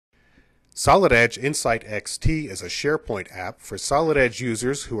Solid Edge Insight XT is a SharePoint app for Solid Edge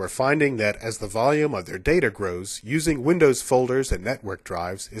users who are finding that as the volume of their data grows, using Windows folders and network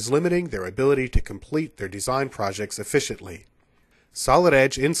drives is limiting their ability to complete their design projects efficiently. Solid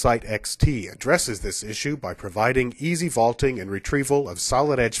Edge Insight XT addresses this issue by providing easy vaulting and retrieval of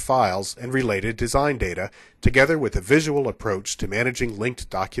Solid Edge files and related design data, together with a visual approach to managing linked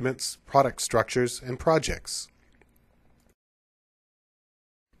documents, product structures, and projects.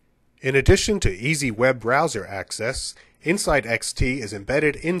 In addition to easy web browser access, Insight XT is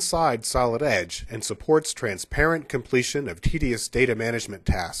embedded inside Solid Edge and supports transparent completion of tedious data management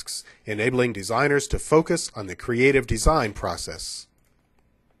tasks, enabling designers to focus on the creative design process.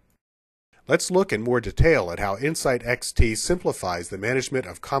 Let's look in more detail at how Insight XT simplifies the management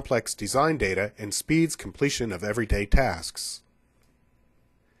of complex design data and speeds completion of everyday tasks.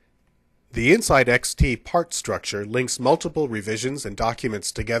 The Insight XT part structure links multiple revisions and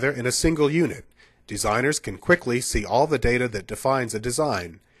documents together in a single unit. Designers can quickly see all the data that defines a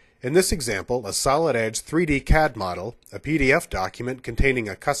design. In this example, a Solid Edge 3D CAD model, a PDF document containing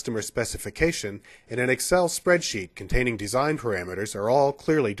a customer specification, and an Excel spreadsheet containing design parameters are all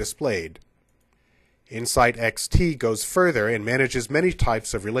clearly displayed. Insight XT goes further and manages many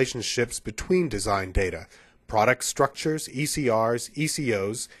types of relationships between design data. Product structures, ECRs,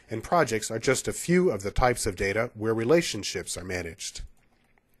 ECOs, and projects are just a few of the types of data where relationships are managed.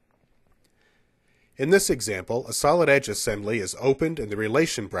 In this example, a Solid Edge assembly is opened in the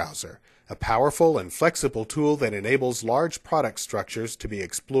Relation Browser, a powerful and flexible tool that enables large product structures to be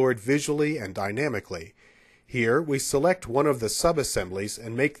explored visually and dynamically. Here, we select one of the sub-assemblies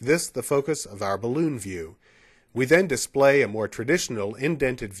and make this the focus of our balloon view. We then display a more traditional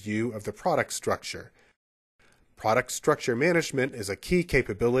indented view of the product structure. Product structure management is a key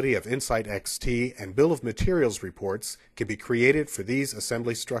capability of Insight XT, and bill of materials reports can be created for these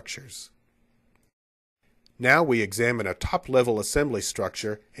assembly structures. Now we examine a top-level assembly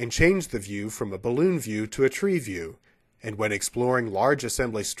structure and change the view from a balloon view to a tree view. And when exploring large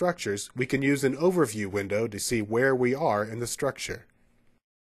assembly structures, we can use an overview window to see where we are in the structure.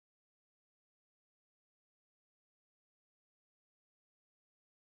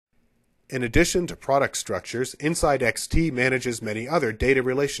 In addition to product structures, Insight XT manages many other data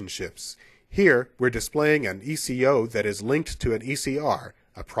relationships. Here, we're displaying an ECO that is linked to an ECR,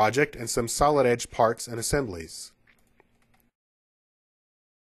 a project, and some Solid Edge parts and assemblies.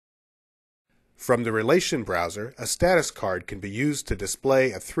 From the Relation Browser, a status card can be used to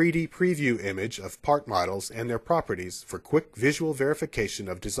display a 3D preview image of part models and their properties for quick visual verification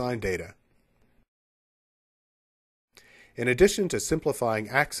of design data. In addition to simplifying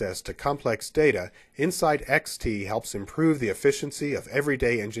access to complex data, Insight XT helps improve the efficiency of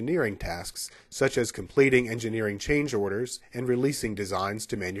everyday engineering tasks, such as completing engineering change orders and releasing designs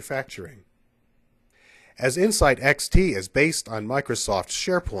to manufacturing. As Insight XT is based on Microsoft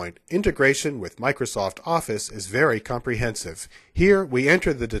SharePoint, integration with Microsoft Office is very comprehensive. Here, we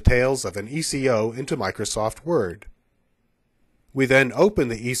enter the details of an ECO into Microsoft Word. We then open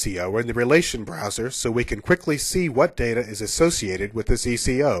the ECO in the Relation Browser so we can quickly see what data is associated with this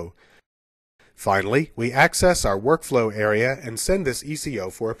ECO. Finally, we access our workflow area and send this ECO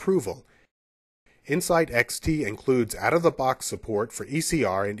for approval. Insight XT includes out-of-the-box support for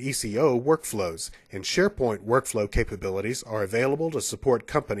ECR and ECO workflows, and SharePoint workflow capabilities are available to support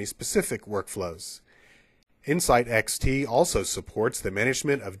company-specific workflows. Insight XT also supports the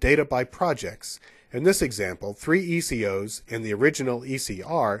management of data by projects. In this example, 3 ECOs and the original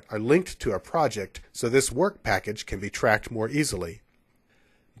ECR are linked to a project, so this work package can be tracked more easily.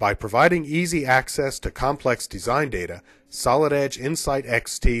 By providing easy access to complex design data, Solid Edge Insight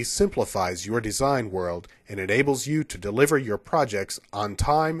XT simplifies your design world and enables you to deliver your projects on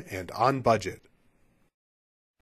time and on budget.